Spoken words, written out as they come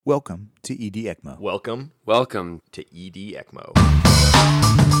Welcome to ED ECMO. Welcome to ED ECMO.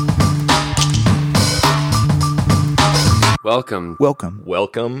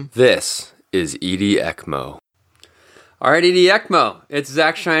 Welcome. This is ED ECMO. All right, ED ECMO. It's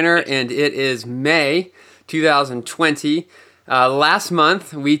Zach Shiner, and it is May 2020. Last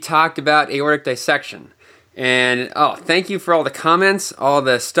month, we talked about aortic dissection. And, thank you for all the comments. All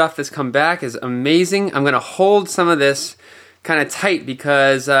the stuff that's come back is amazing. I'm going to hold some of this kind of tight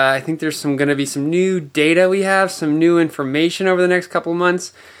because I think there's going to be some new data we have, some new information over the next couple of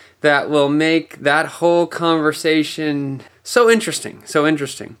months that will make that whole conversation so interesting.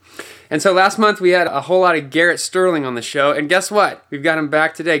 And so last month we had a whole lot of Garrett Sterling on the show, and guess what? We've got him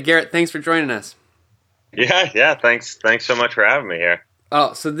back today. Garrett, thanks for joining us. Yeah, thanks so much for having me here.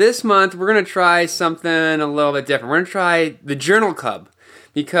 Oh, so this month we're going to try something a little bit different. We're going to try the Journal Club.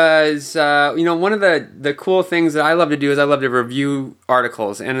 Because, one of the cool things that I love to do is I love to review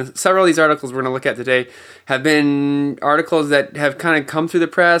articles. And several of these articles we're going to look at today have been articles that have kind of come through the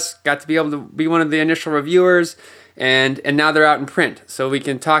press, got to be able to be one of the initial reviewers, and now they're out in print, so we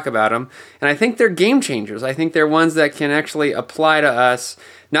can talk about them. And I think they're game changers. I think they're ones that can actually apply to us,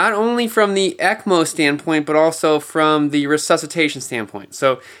 not only from the ECMO standpoint, but also from the resuscitation standpoint.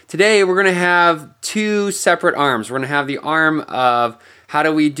 So today we're going to have two separate arms. We're going to have the arm of how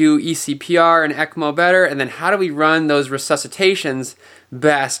do we do ECPR and ECMO better, and then how do we run those resuscitations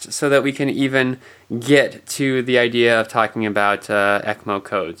best so that we can even get to the idea of talking about ECMO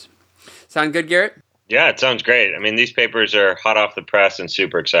codes. Sound good, Garrett? Yeah, it sounds great. I mean, these papers are hot off the press and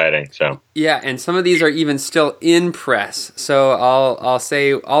super exciting. So yeah, and some of these are even still in press. So I'll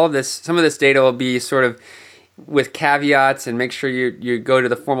say all of this. Some of this data will be sort of with caveats, and make sure you go to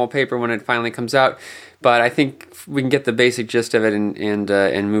the formal paper when it finally comes out. But I think we can get the basic gist of it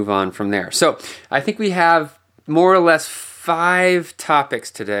and move on from there. So I think we have more or less 5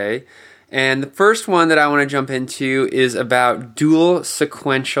 topics today. And the first one that I want to jump into is about dual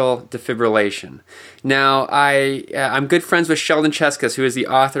sequential defibrillation. Now, I'm good friends with Sheldon Cheskas, who is the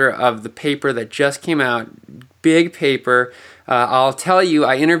author of the paper that just came out. Big paper. I'll tell you,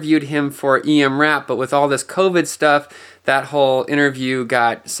 I interviewed him for EM Wrap, but with all this COVID stuff, that whole interview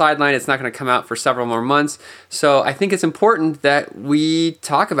got sidelined. It's not going to come out for several more months. So I think it's important that we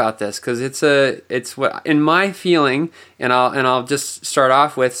talk about this because it's what, in my feeling, and I'll just start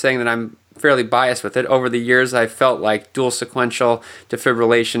off with saying that I'm fairly biased with it. Over the years, I felt like dual sequential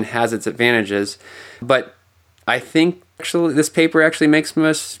defibrillation has its advantages, but I think actually this paper actually makes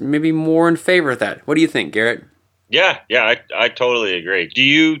us maybe more in favor of that. What do you think, Garrett? Yeah, I totally agree. Do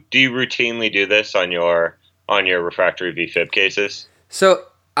you routinely do this on your refractory VFib cases? So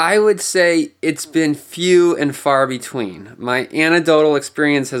I would say it's been few and far between. My anecdotal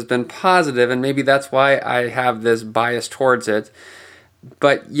experience has been positive, and maybe that's why I have this bias towards it.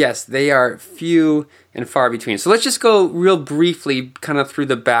 But yes, they are few and far between. So let's just go real briefly kind of through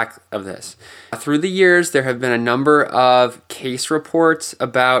the back of this. Through the years, there have been a number of case reports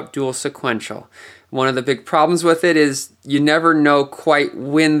about dual sequential. One of the big problems with it is you never know quite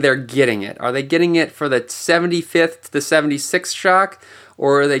when they're getting it. Are they getting it for the 75th to the 76th shock?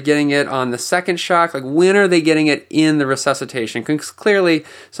 Or are they getting it on the second shock? Like, when are they getting it in the resuscitation? Because clearly,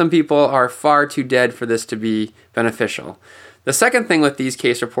 some people are far too dead for this to be beneficial. The second thing with these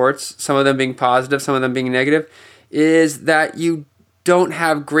case reports, some of them being positive, some of them being negative, is that you don't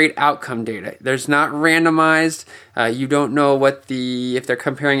have great outcome data. There's not randomized. You don't know if they're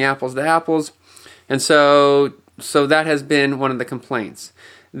comparing apples to apples. And so that has been one of the complaints.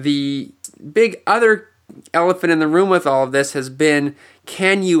 The big other elephant in the room with all of this has been,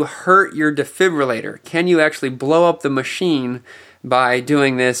 can you hurt your defibrillator? Can you actually blow up the machine by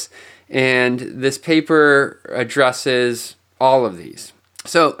doing this? And this paper addresses all of these.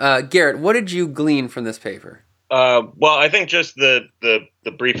 So, Garrett, what did you glean from this paper? Well, I think just the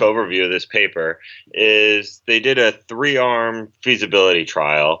brief overview of this paper is they did a 3-arm feasibility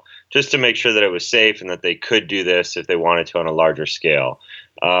trial just to make sure that it was safe and that they could do this if they wanted to on a larger scale.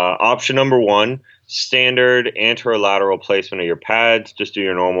 Option number 1, standard anterolateral placement of your pads. Just do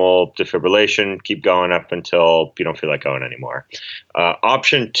your normal defibrillation. Keep going up until you don't feel like going anymore.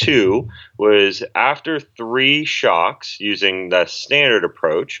 Option 2 was after 3 shocks using the standard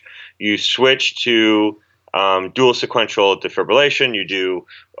approach, you switch to dual sequential defibrillation. You do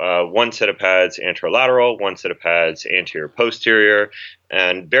 1 set of pads anterolateral, 1 set of pads anterior posterior,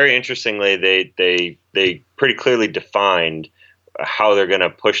 and very interestingly, they pretty clearly defined how they're going to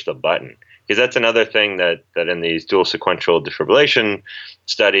push the button. because that's another thing that in these dual sequential defibrillation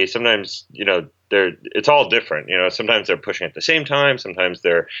studies, sometimes, it's all different. Sometimes they're pushing at the same time, sometimes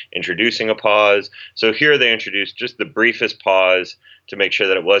they're introducing a pause. So here they introduced just the briefest pause to make sure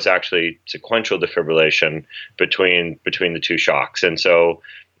that it was actually sequential defibrillation between the two shocks. And so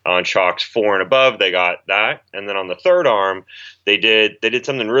on shocks 4 and above, they got that. And then on the third arm, they did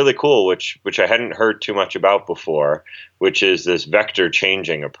something really cool, which I hadn't heard too much about before, which is this vector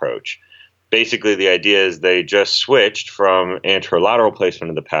changing approach. Basically, the idea is they just switched from anterolateral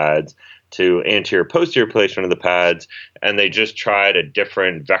placement of the pads to anterior-posterior placement of the pads, and they just tried a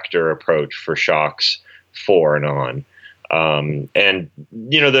different vector approach for shocks 4 and on.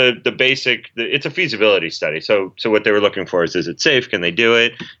 The basic, it's a feasibility study. So what they were looking for is it safe? Can they do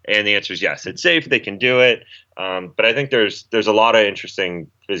it? And the answer is yes, it's safe. They can do it. But I think there's a lot of interesting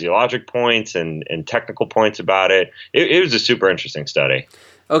physiologic points and technical points about it. It was a super interesting study.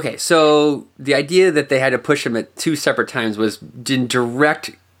 Okay, so the idea that they had to push them at 2 separate times was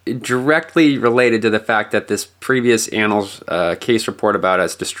directly related to the fact that this previous Annals case report about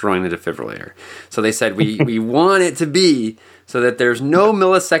us destroying the defibrillator. So they said we want it to be so that there's no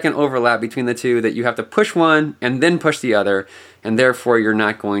millisecond overlap between the two, that you have to push one and then push the other, and therefore you're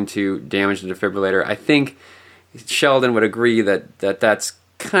not going to damage the defibrillator. I think Sheldon would agree that that's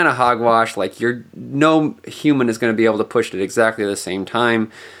kind of hogwash. Like, no human is going to be able to push it at exactly the same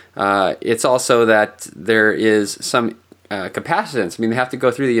time. It's also that there is some capacitance. I mean, they have to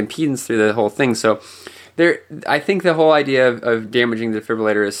go through the impedance through the whole thing. So I think the whole idea of damaging the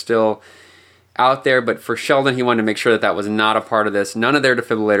defibrillator is still out there, but for Sheldon, he wanted to make sure that was not a part of this. None of their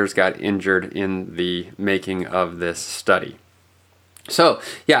defibrillators got injured in the making of this study. So,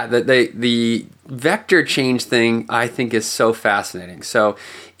 yeah, the vector change thing I think is so fascinating. So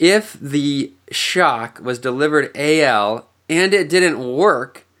if the shock was delivered AL and it didn't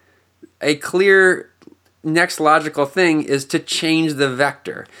work, a clear next logical thing is to change the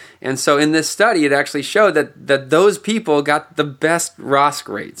vector. And so in this study, it actually showed that those people got the best ROSC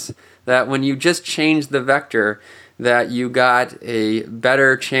rates, that when you just changed the vector, that you got a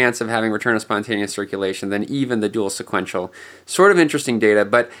better chance of having return of spontaneous circulation than even the dual sequential. Sort of interesting data,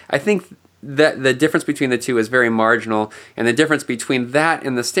 but I think that the difference between the two is very marginal, and the difference between that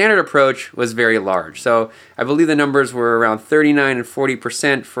and the standard approach was very large. So I believe the numbers were around 39 and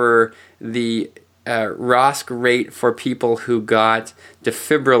 40% for the ROSC rate for people who got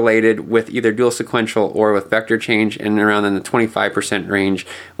defibrillated with either dual sequential or with vector change, and around in the 25% range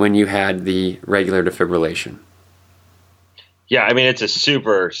when you had the regular defibrillation. Yeah, I mean, it's a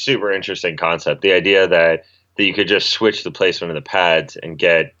super, super interesting concept. The idea that you could just switch the placement of the pads and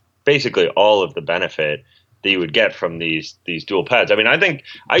get basically all of the benefit that you would get from these dual pads. I mean, I think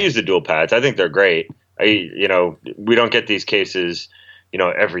I use the dual pads. I think they're great. We don't get these cases,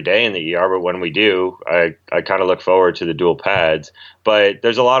 every day in the ER, but when we do, I kind of look forward to the dual pads. But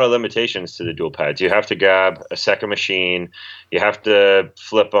there's a lot of limitations to the dual pads. You have to grab a second machine. You have to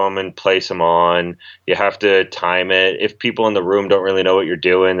flip them and place them on. You have to time it. If people in the room don't really know what you're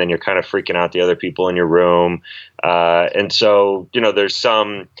doing, then you're kind of freaking out the other people in your room. And so, there's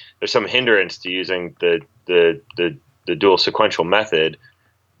some hindrance to using the dual sequential method.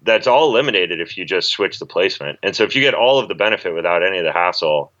 That's all eliminated if you just switch the placement. And so if you get all of the benefit without any of the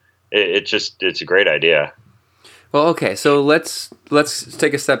hassle, it's a great idea. Well, okay, so let's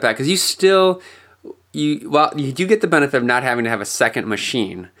take a step back, because you do get the benefit of not having to have a second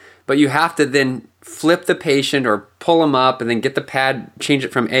machine, but you have to then flip the patient or pull them up and then get the pad, change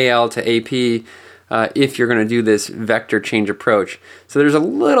it from AL to AP if you're going to do this vector change approach. So there's a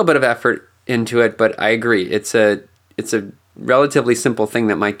little bit of effort into it, but I agree. It's a relatively simple thing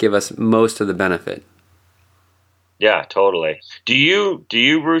that might give us most of the benefit. Yeah, totally. Do you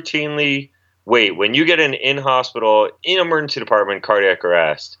routinely wait when you get an in-hospital, in emergency department cardiac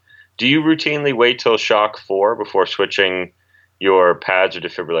arrest? Do you routinely wait till shock 4 before switching your pads or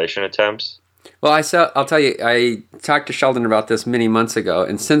defibrillation attempts? Well, I'll tell you, I talked to Sheldon about this many months ago,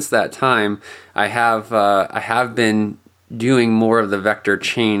 and since that time, I have been doing more of the vector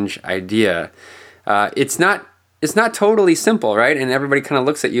change idea. It's not totally simple, right? And everybody kind of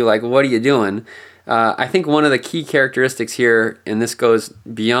looks at you like, what are you doing? I think one of the key characteristics here, and this goes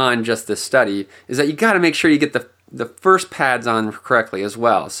beyond just this study, is that you got to make sure you get the first pads on correctly as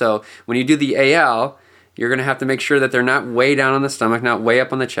well. So when you do the AL, you're going to have to make sure that they're not way down on the stomach, not way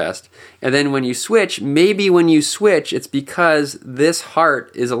up on the chest. And then when you switch, it's because this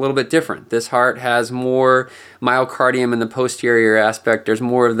heart is a little bit different. This heart has more myocardium in the posterior aspect. There's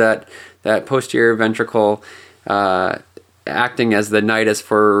more of that posterior ventricle acting as the nidus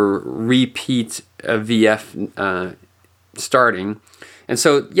for repeat VF starting. And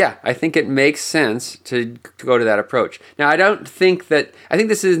so, yeah, I think it makes sense to go to that approach. Now, I think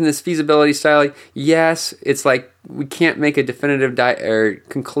this is in this feasibility study. Yes, it's like we can't make a definitive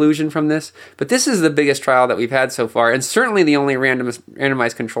conclusion from this, but this is the biggest trial that we've had so far, and certainly the only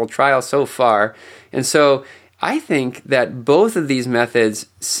randomized controlled trial so far. And so I think that both of these methods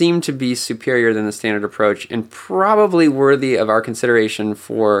seem to be superior than the standard approach and probably worthy of our consideration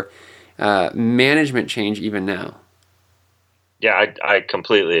for management change even now. Yeah, I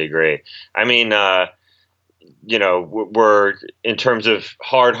completely agree. I mean, we're in terms of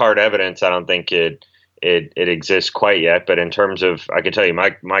hard evidence. I don't think it exists quite yet. But in terms of, I can tell you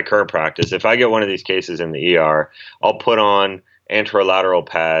my current practice. If I get one of these cases in the ER, I'll put on anterolateral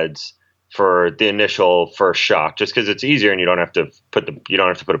pads for the initial first shock, just because it's easier and you don't have to put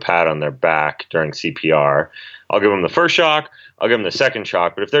a pad on their back during CPR. I'll give them the first shock. I'll give them the second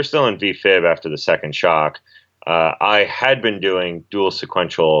shock. But if they're still in VFib after the second shock, I had been doing dual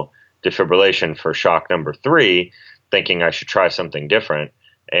sequential defibrillation for shock number 3, thinking I should try something different.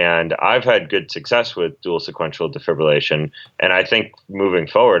 And I've had good success with dual sequential defibrillation. And I think moving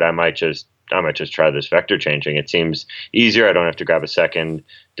forward, I might just try this vector changing. It seems easier. I don't have to grab a second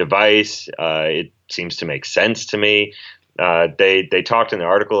device. It seems to make sense to me. They talked in the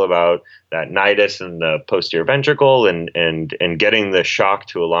article about that nidus in the posterior ventricle and getting the shock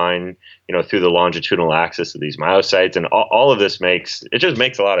to align, through the longitudinal axis of these myocytes, and all of this makes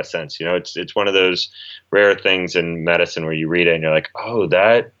a lot of sense. It's one of those rare things in medicine where you read it and you're like, oh,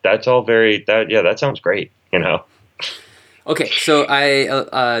 that sounds great. Okay,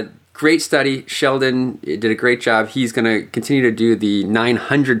 so great study. Sheldon did a great job. He's going to continue to do the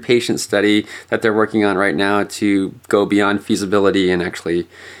 900 patient study that they're working on right now to go beyond feasibility and actually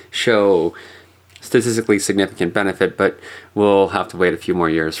show statistically significant benefit, but we'll have to wait a few more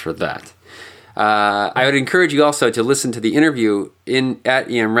years for that. I would encourage you also to listen to the interview at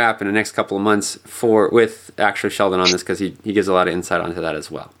EMRAP in the next couple of months with actually Sheldon on this, because he gives a lot of insight onto that as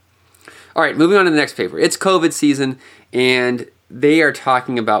well. All right, moving on to the next paper. It's COVID season, and they are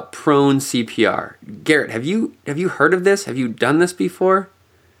talking about prone CPR. Garrett, have you heard of this? Have you done this before?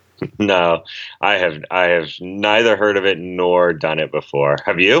 No, I have neither heard of it nor done it before.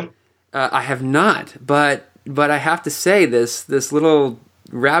 Have you? I have not, but I have to say this little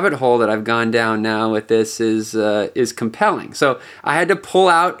rabbit hole that I've gone down now with this is compelling. So I had to pull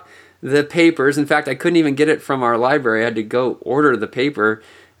out the papers. In fact, I couldn't even get it from our library. I had to go order the paper.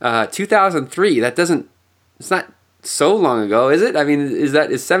 2003. It's not so long ago, is it? I mean,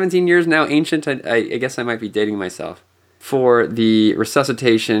 is 17 years now ancient? I guess I might be dating myself. For the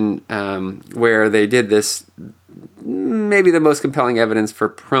resuscitation, where they did this, maybe the most compelling evidence for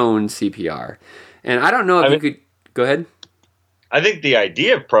prone CPR. And I don't know if you could go ahead. I think the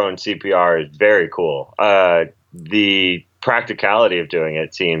idea of prone CPR is very cool. The practicality of doing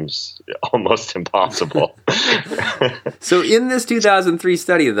it seems almost impossible. So in this 2003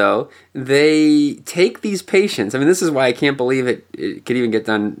 study, though, they take these patients. I mean, this is why I can't believe it could even get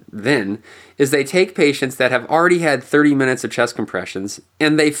done then, is they take patients that have already had 30 minutes of chest compressions,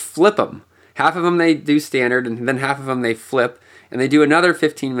 and they flip them. Half of them they do standard, and then half of them they flip, and they do another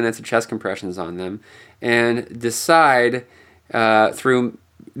 15 minutes of chest compressions on them, and decide through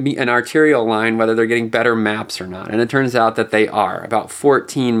an arterial line whether they're getting better maps or not. And it turns out that they are about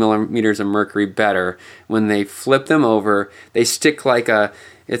 14 millimeters of mercury better when they flip them over. They stick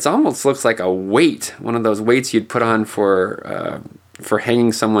it almost looks like a weight, one of those weights you'd put on for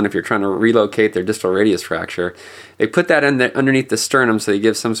hanging someone if you're trying to relocate their distal radius fracture. They put that underneath the sternum so they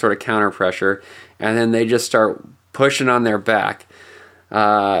give some sort of counter pressure, and then they just start pushing on their back.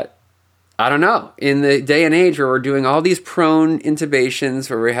 I don't know. In the day and age where we're doing all these prone intubations,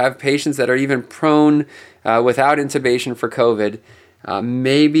 where we have patients that are even prone without intubation for COVID,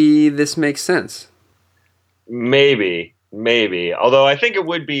 maybe this makes sense. Maybe. Although I think it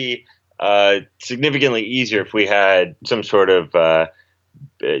would be significantly easier if we had some sort of,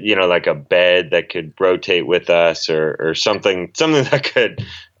 like a bed that could rotate with us, or something that could.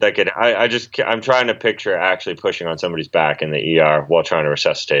 I'm trying to picture actually pushing on somebody's back in the ER while trying to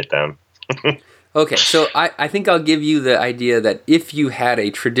resuscitate them. Okay, so I think I'll give you the idea that if you had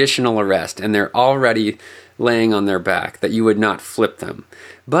a traditional arrest and they're already laying on their back, that you would not flip them.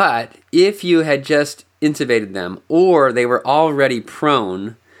 But if you had just intubated them, or they were already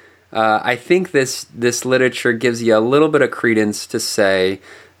prone, I think this literature gives you a little bit of credence to say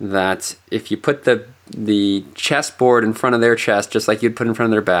that if you put the chest board in front of their chest, just like you'd put in front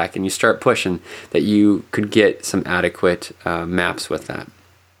of their back, and you start pushing, that you could get some adequate maps with that.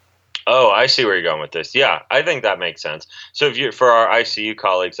 Oh, I see where you're going with this. Yeah, I think that makes sense. So if you, for our ICU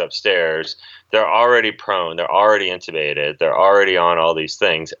colleagues upstairs, they're already prone, they're already intubated, they're already on all these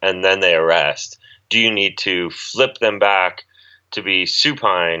things, and then they arrest. Do you need to flip them back to be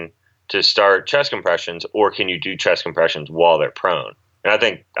supine to start chest compressions, or can you do chest compressions while they're prone? And I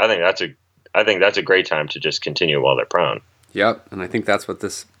think that's a great time to just continue while they're prone. Yep, and I think that's what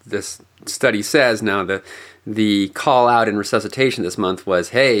this study says. Now, the call out in resuscitation this month was,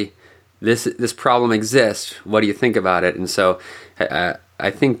 hey, this problem exists. What do you think about it? And so I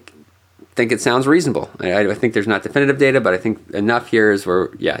think it sounds reasonable. I think there's not definitive data, but I think enough here is where,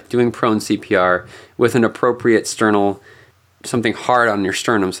 doing prone CPR with an appropriate sternal, something hard on your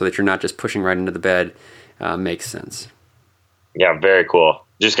sternum so that you're not just pushing right into the bed, makes sense. Yeah, very cool.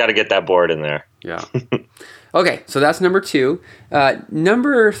 Just got to get that board in there. Yeah. Okay, so that's number 2.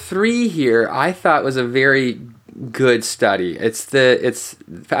 Number 3 here, I thought was a very good study. It's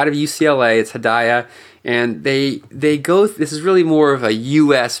out of UCLA. It's Hedaya, and they go. This is really more of a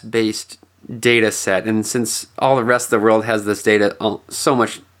U.S. based data set, and since all the rest of the world has this data so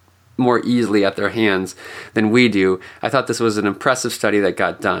much more easily at their hands than we do, I thought this was an impressive study that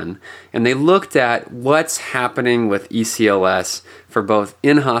got done. And they looked at what's happening with ECLS for both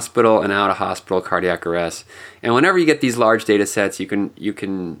in-hospital and out-of-hospital cardiac arrest. And whenever you get these large data sets, you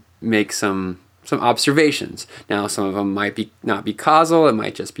can make some observations. Now, some of them might not be causal, it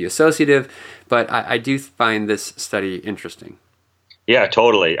might just be associative, but I do find this study interesting. Yeah,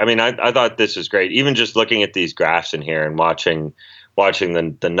 totally. I mean, I thought this was great. Even just looking at these graphs in here and watching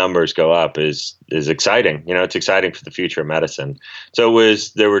the numbers go up is exciting. You know, it's exciting for the future of medicine. So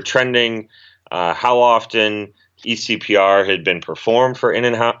they were trending how often ECPR had been performed for in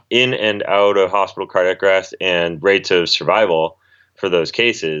and out of hospital cardiac arrest and rates of survival for those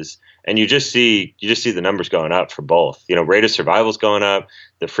cases. And you just see the numbers going up for both. You know, rate of survival is going up,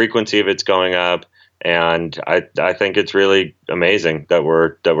 the frequency of it's going up, and I think it's really amazing that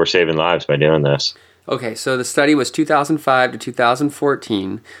we're saving lives by doing this. Okay, so the study was 2005 to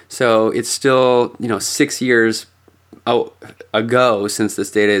 2014, so it's still 6 years ago since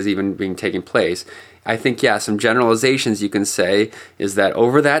this data is even being taken place. I think, some generalizations you can say is that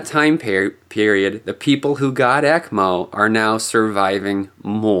over that time period, the people who got ECMO are now surviving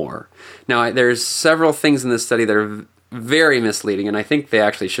more. Now, there's several things in this study that are very misleading, and I think they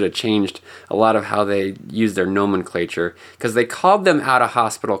actually should have changed a lot of how they use their nomenclature, because they called them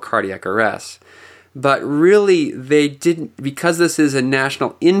out-of-hospital cardiac arrests. But really, they didn't, because this is a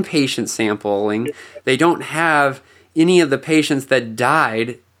national inpatient sampling, they don't have any of the patients that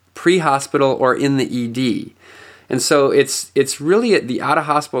died pre-hospital or in the ED. And so it's really the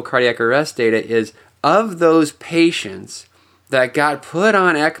out-of-hospital cardiac arrest data is of those patients that got put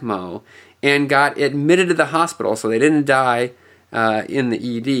on ECMO and got admitted to the hospital, so they didn't die in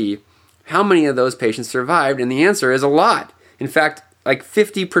the ED, how many of those patients survived? And the answer is a lot. In fact, like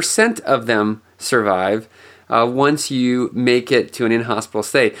 50% of them survive once you make it to an in-hospital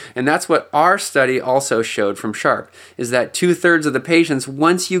stay. And that's what our study also showed from SHARP, is that 2/3 of the patients,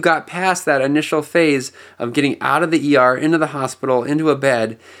 once you got past that initial phase of getting out of the ER, into the hospital, into a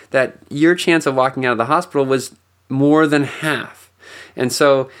bed, that your chance of walking out of the hospital was more than half. And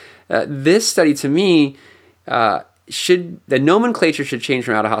so this study, to me, the nomenclature should change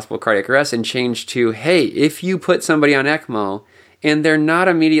from out-of-hospital cardiac arrest and change to, hey, if you put somebody on ECMO and they're not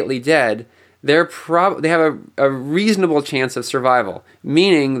immediately dead, they have a reasonable chance of survival,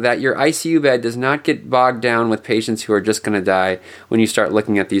 meaning that your ICU bed does not get bogged down with patients who are just going to die when you start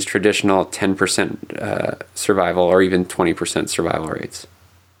looking at these traditional 10% survival or even 20% survival rates.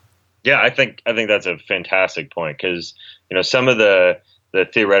 Yeah, I think that's a fantastic point, because some of the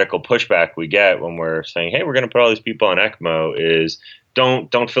theoretical pushback we get when we're saying, hey, we're going to put all these people on ECMO is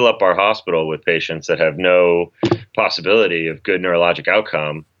don't fill up our hospital with patients that have no possibility of good neurologic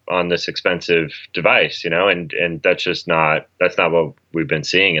outcome on this expensive device, and that's not what we've been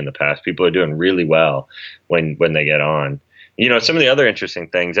seeing in the past. People are doing really well when they get on. Some of the other interesting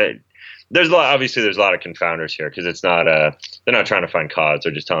things there's a lot of confounders here, because it's not they're not trying to find cause,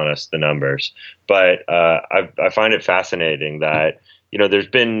 they're just telling us the numbers. But I find it fascinating that there's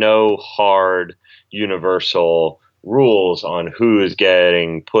been no hard universal rules on who is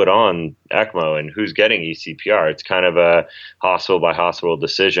getting put on ECMO and who's getting ECPR. It's kind of a hospital by hospital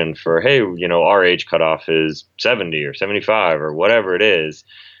decision for, hey, our age cutoff is 70 or 75 or whatever it is.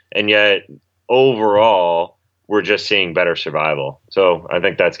 And yet overall, we're just seeing better survival. So I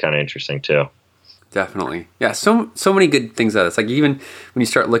think that's kind of interesting too. Definitely. Yeah, so many good things out of this. Like, even when you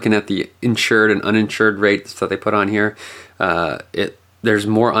start looking at the insured and uninsured rates that they put on here, there's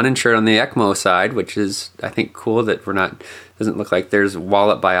more uninsured on the ECMO side, which is, I think, cool that doesn't look like there's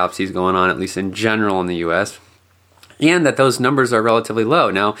wallet biopsies going on, at least in general in the U.S., and that those numbers are relatively low.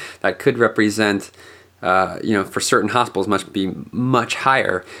 Now, that could represent, for certain hospitals must be much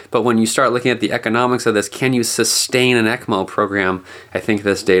higher. But when you start looking at the economics of this, can you sustain an ECMO program? I think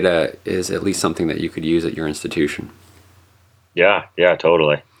this data is at least something that you could use at your institution. Yeah,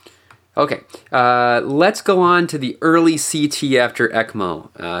 totally. Okay, let's go on to the early CT after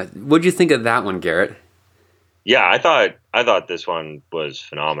ECMO. What'd you think of that one, Garrett? Yeah, I thought this one was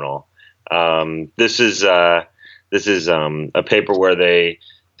phenomenal. This is a paper where they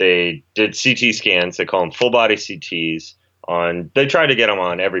did CT scans. They call them full body CTs. They tried to get them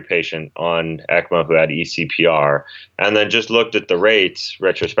on every patient on ECMO who had eCPR, and then just looked at the rates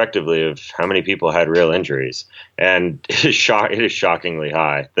retrospectively of how many people had real injuries. And it is shockingly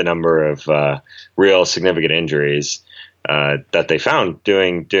high, the number of real significant injuries that they found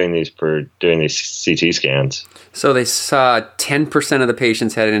doing these CT scans. So they saw 10% of the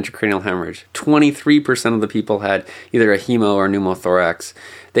patients had an intracranial hemorrhage. 23% of the people had either a hemo or pneumothorax.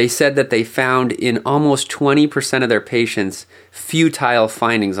 They said that they found in almost 20% of their patients futile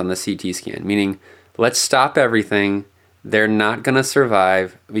findings on the CT scan, meaning let's stop everything. They're not going to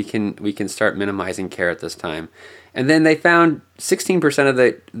survive. We can start minimizing care at this time. And then they found 16% of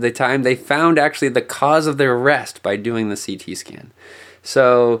the time, they found actually the cause of their arrest by doing the CT scan.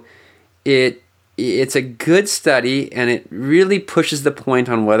 So it's a good study, and it really pushes the point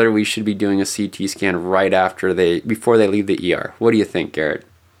on whether we should be doing a CT scan right before they leave the ER. What do you think, Garrett?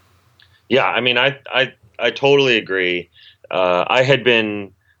 Yeah, I mean, I totally agree. I had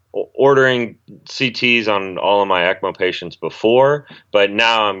been ordering CTs on all of my ECMO patients before, but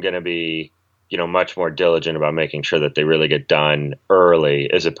now I'm going to be much more diligent about making sure that they really get done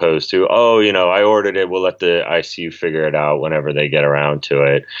early, as opposed to, I ordered it, we'll let the ICU figure it out whenever they get around to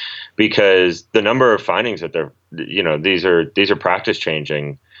it. Because the number of findings that these are practice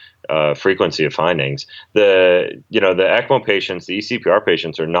changing frequency of findings. The ECMO patients, the eCPR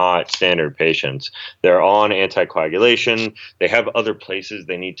patients are not standard patients. They're on anticoagulation. They have other places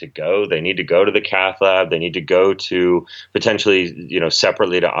they need to go. They need to go to the cath lab. They need to go to potentially,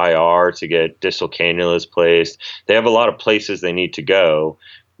 separately to IR to get distal cannulas placed. They have a lot of places they need to go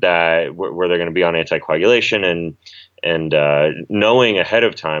where they're going to be on anticoagulation, and knowing ahead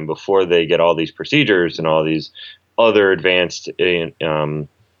of time before they get all these procedures and all these other advanced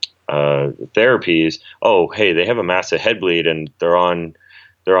therapies. Oh, hey, they have a massive head bleed and they're on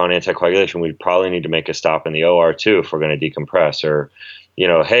anticoagulation. We probably need to make a stop in the OR too if we're going to decompress. Or,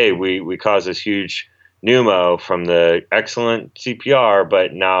 hey, we caused this huge pneumo from the excellent CPR,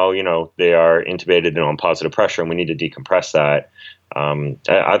 but now they are intubated and on positive pressure, and we need to decompress that.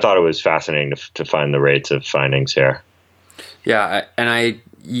 I thought it was fascinating to find the rates of findings here. Yeah, and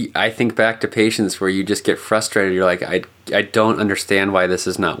I think back to patients where you just get frustrated. You're like, I don't understand why this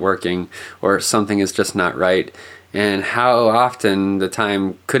is not working, or something is just not right. And how often the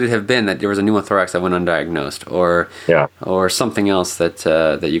time could it have been that there was a pneumothorax that went undiagnosed, or something else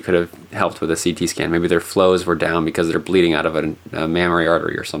that you could have helped with a CT scan? Maybe their flows were down because they're bleeding out of a mammary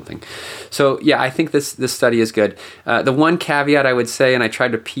artery or something. So yeah, I think this study is good. The one caveat I would say, and I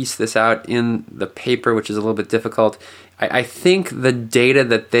tried to piece this out in the paper, which is a little bit difficult, I think the data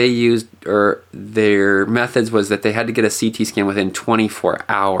that they used, or their methods, was that they had to get a CT scan within 24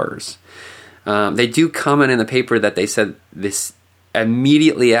 hours. They do comment in the paper that they said this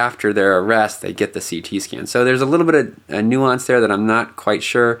immediately after their arrest, they get the CT scan. So there's a little bit of a nuance there that I'm not quite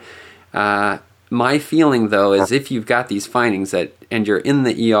sure. My feeling, though, is if you've got these findings and you're in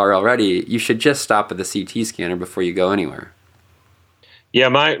the ER already, you should just stop at the CT scanner before you go anywhere. Yeah,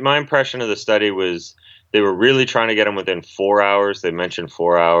 my impression of the study was they were really trying to get them within 4 hours. They mentioned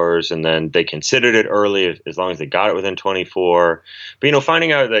 4 hours, and then they considered it early as long as they got it within 24. But,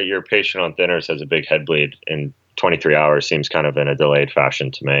 finding out that your patient on thinners has a big head bleed in 23 hours seems kind of in a delayed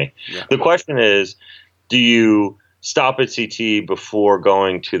fashion to me. Yeah. The question is, do you stop at CT before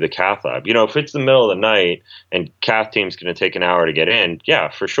going to the cath lab? If it's the middle of the night and cath team's going to take an hour to get in, yeah,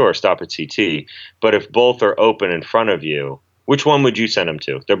 for sure, stop at CT. But if both are open in front of you, which one would you send them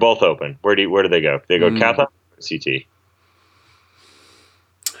to? They're both open. Where do they go? They go cath lab or CT?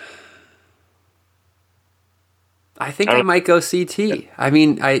 I think I might go CT. I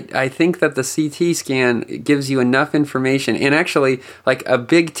mean, I think that the CT scan gives you enough information. And actually, like, a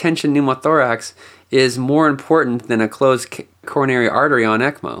big tension pneumothorax is more important than a closed coronary artery on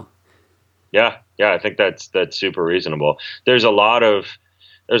ECMO. Yeah, I think that's super reasonable. There's a lot of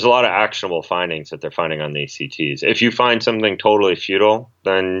there's a lot of actionable findings that they're finding on these CTs. If you find something totally futile,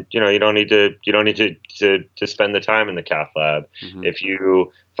 then you don't need to spend the time in the cath lab. Mm-hmm. If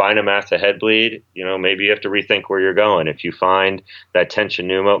you find a massive head bleed, maybe you have to rethink where you're going. If you find that tension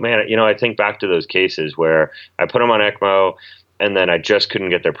pneumo, man, I think back to those cases where I put them on ECMO and then I just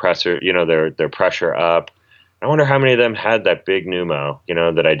couldn't get their pressure, their pressure up. I wonder how many of them had that big pneumo,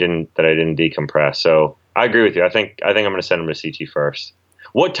 that I didn't decompress. So I agree with you. I think I'm going to send them to CT first.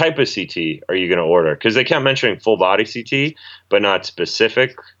 What type of CT are you going to order? Because they kept mentioning full body CT, but not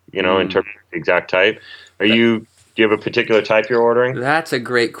specific, in terms of the exact type. Do you have a particular type you're ordering? That's a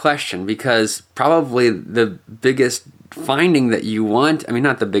great question, because probably the biggest finding that you want,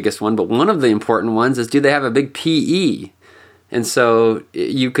 not the biggest one, but one of the important ones is, do they have a big PE? And so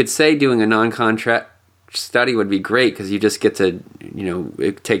you could say doing a non-contrast study would be great, because you just get to,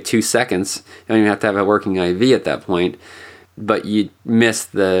 it take 2 seconds. You don't even have to have a working IV at that point, but you miss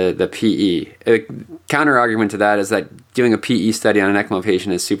the PE. A counter argument to that is that doing a PE study on an ECMO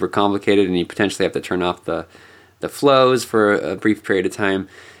patient is super complicated, and you potentially have to turn off the flows for a brief period of time.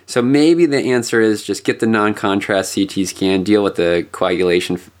 So maybe the answer is just get the non-contrast CT scan, deal with the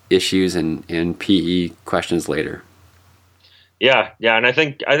coagulation issues and PE questions later. Yeah, and I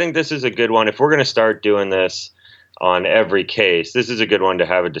think this is a good one. If we're going to start doing this on every case, this is a good one to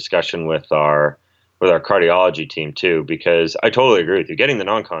have a discussion with our cardiology team too, because I totally agree with you. Getting the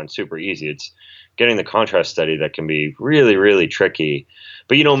non-con is super easy. It's getting the contrast study that can be really, really tricky.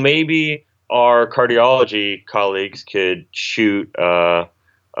 But maybe our cardiology colleagues could shoot pulmonary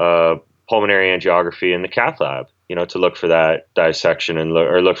angiography in the cath lab, to look for that dissection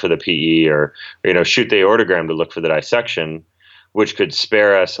or look for the PE, or shoot the aortogram to look for the dissection, which could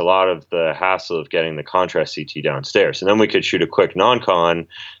spare us a lot of the hassle of getting the contrast CT downstairs. And then we could shoot a quick non-con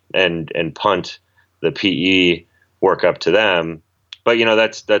and punt the PE work up to them. But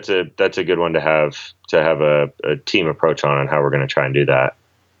that's a good one to have a team approach on how we're going to try and do that.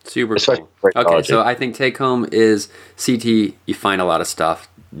 Super cool. Okay, so I think take home is CT. You find a lot of stuff.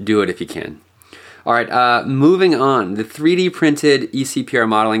 Do it if you can. All right, moving on. The 3D printed eCPR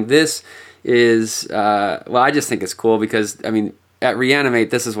modeling. This is I just think it's cool because at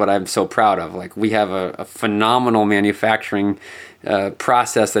Reanimate, this is what I'm so proud of. Like, we have a phenomenal manufacturing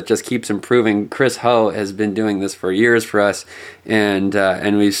process that just keeps improving. Chris Ho has been doing this for years for us, and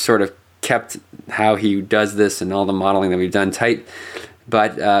we've sort of kept how he does this and all the modeling that we've done tight.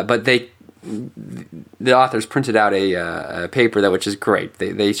 But the authors printed out a paper which is great.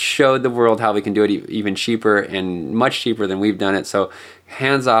 They showed the world how we can do it even cheaper and much cheaper than we've done it. So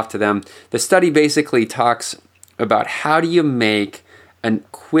hands off to them. The study basically talks about how do you make a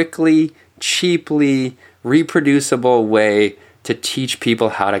quickly, cheaply, reproducible way to teach people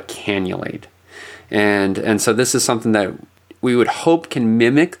how to cannulate. And so this is something that we would hope can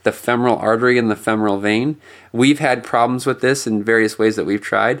mimic the femoral artery and the femoral vein. We've had problems with this in various ways that we've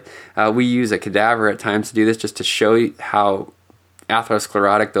tried. We use a cadaver at times to do this, just to show you how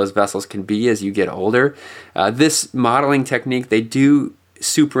atherosclerotic those vessels can be as you get older. This modeling technique, they do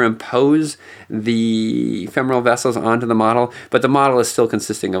superimpose the femoral vessels onto the model, but the model is still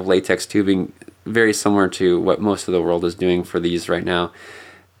consisting of latex tubing, very similar to what most of the world is doing for these right now.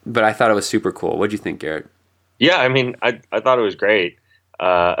 But I thought it was super cool. What'd you think, Garrett? Yeah, I thought it was great.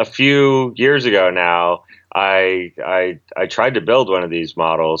 A few years ago now, I tried to build one of these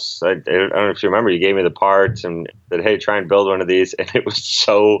models. I don't know if you remember, you gave me the parts and said, hey, try and build one of these. And it was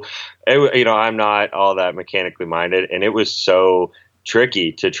I'm not all that mechanically minded, and it was so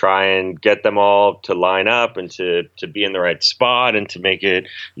tricky to try and get them all to line up and to be in the right spot and to make it,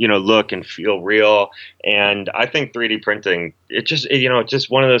 look and feel real. And I think 3D printing, it's just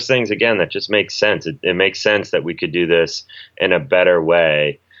one of those things, again, that just makes sense. It makes sense that we could do this in a better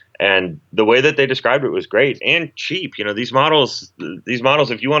way. And the way that they described it was great and cheap. These models,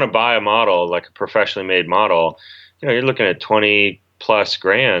 if you want to buy a model, like a professionally made model, you're looking at 20 plus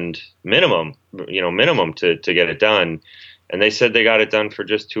grand minimum to get it done. And they said they got it done for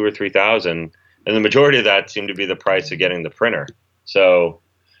just $2,000 or $3,000, and the majority of that seemed to be the price of getting the printer. So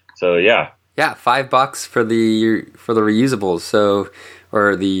yeah. Yeah, $5 for the reusables,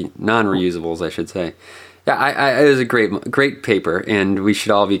 or the non-reusables, I should say. Yeah, it was a great paper, and we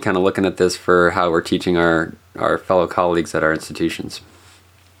should all be kind of looking at this for how we're teaching our fellow colleagues at our institutions.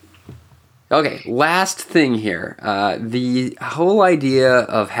 Okay, last thing here. The whole idea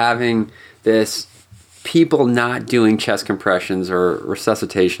of having this people not doing chest compressions or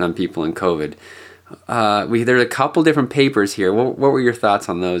resuscitation on people in COVID. There's a couple different papers here. What were your thoughts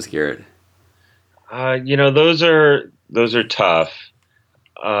on those, Garrett? Those are tough.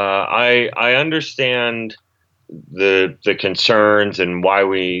 I understand the concerns and why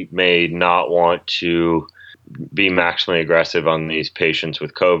we may not want to be maximally aggressive on these patients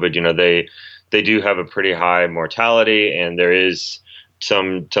with COVID. They do have a pretty high mortality, and there is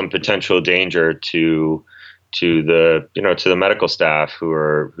some potential danger to the medical staff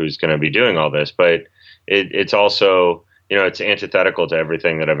who's going to be doing all this. But it's also, it's antithetical to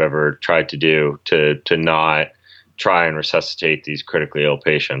everything that I've ever tried to do to not try and resuscitate these critically ill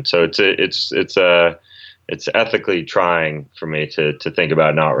patients. So it's ethically trying for me to think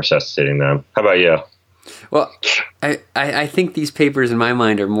about not resuscitating them. How about you? Well, I think these papers in my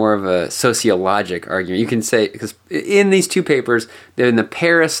mind are more of a sociologic argument. You can say, because in these two papers, in the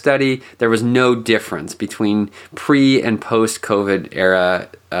Paris study, there was no difference between pre and post COVID era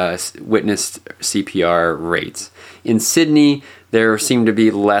witnessed CPR rates. In Sydney, there seemed to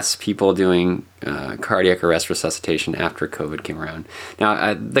be less people doing cardiac arrest resuscitation after COVID came around.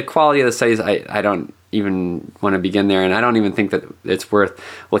 Now, the quality of the studies, I don't even want to begin there, and I don't even think that it's worth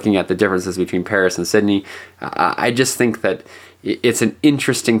looking at the differences between Paris and Sydney. I just think that it's an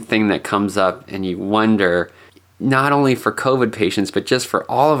interesting thing that comes up, and you wonder, not only for COVID patients, but just for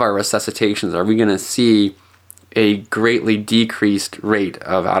all of our resuscitations, are we going to see a greatly decreased rate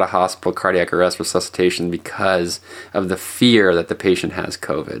of out-of-hospital cardiac arrest resuscitation because of the fear that the patient has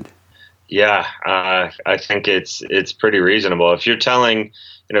COVID? Yeah, I think it's pretty reasonable. If you tell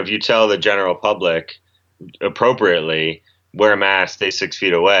the general public appropriately, wear a mask, stay 6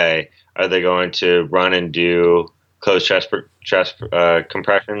 feet away, are they going to run and do closed chest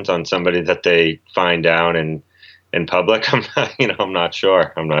compressions on somebody that they find down in public? I'm not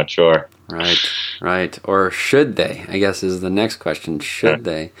sure. Right. Or should they? I guess is the next question. Should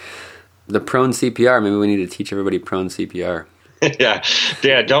they? The prone CPR. Maybe we need to teach everybody prone CPR.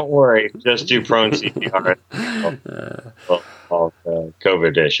 Yeah. Don't worry. Just do prone CPR.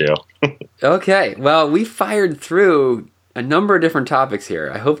 COVID issue. Okay. Well, we fired through a number of different topics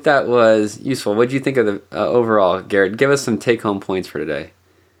here. I hope that was useful. What did you think of the overall, Garrett? Give us some take-home points for today.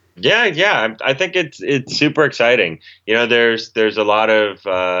 Yeah. I think it's super exciting. There's a lot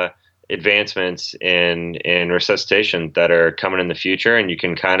of advancements in resuscitation that are coming in the future, and you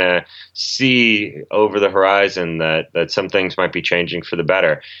can kind of see over the horizon that some things might be changing for the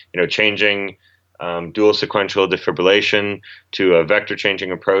better. Changing dual sequential defibrillation to a vector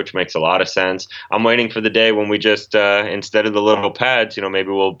changing approach makes a lot of sense. I'm waiting for the day when we just instead of the little pads, maybe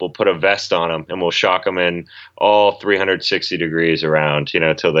we'll put a vest on them and we'll shock them in all 360 degrees around,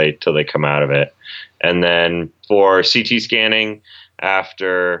 till they come out of it. And then for CT scanning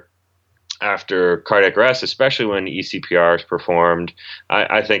after cardiac arrest, especially when eCPR is performed,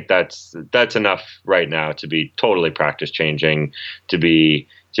 I think that's enough right now to be totally practice changing, to be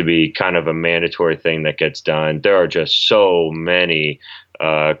kind of a mandatory thing that gets done. There are just so many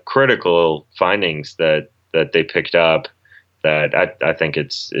critical findings that they picked up that I think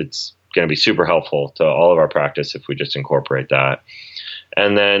it's going to be super helpful to all of our practice if we just incorporate that.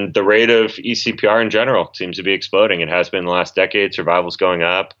 And then the rate of eCPR in general seems to be exploding. It has been the last decade. Survival's going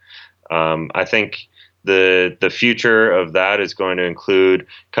up. I think the future of that is going to include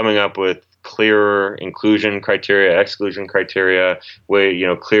coming up with clearer inclusion criteria, exclusion criteria,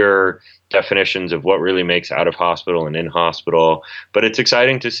 clearer definitions of what really makes out of hospital and in hospital. But it's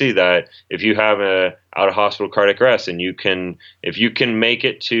exciting to see that if you have a out of hospital cardiac arrest and if you can make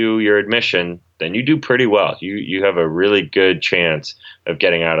it to your admission, then you do pretty well. You have a really good chance of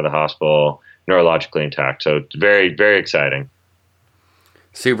getting out of the hospital neurologically intact. So it's very, very exciting.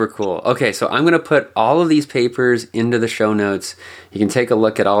 Super cool. Okay, so I'm going to put all of these papers into the show notes. You can take a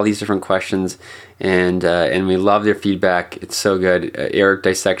look at all these different questions, and we love their feedback. It's so good. Aortic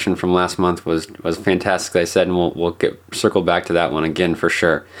dissection from last month was fantastic, as I said, and we'll get circled back to that one again for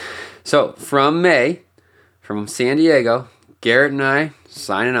sure. So from San Diego, Garrett and I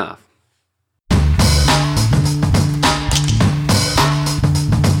signing off.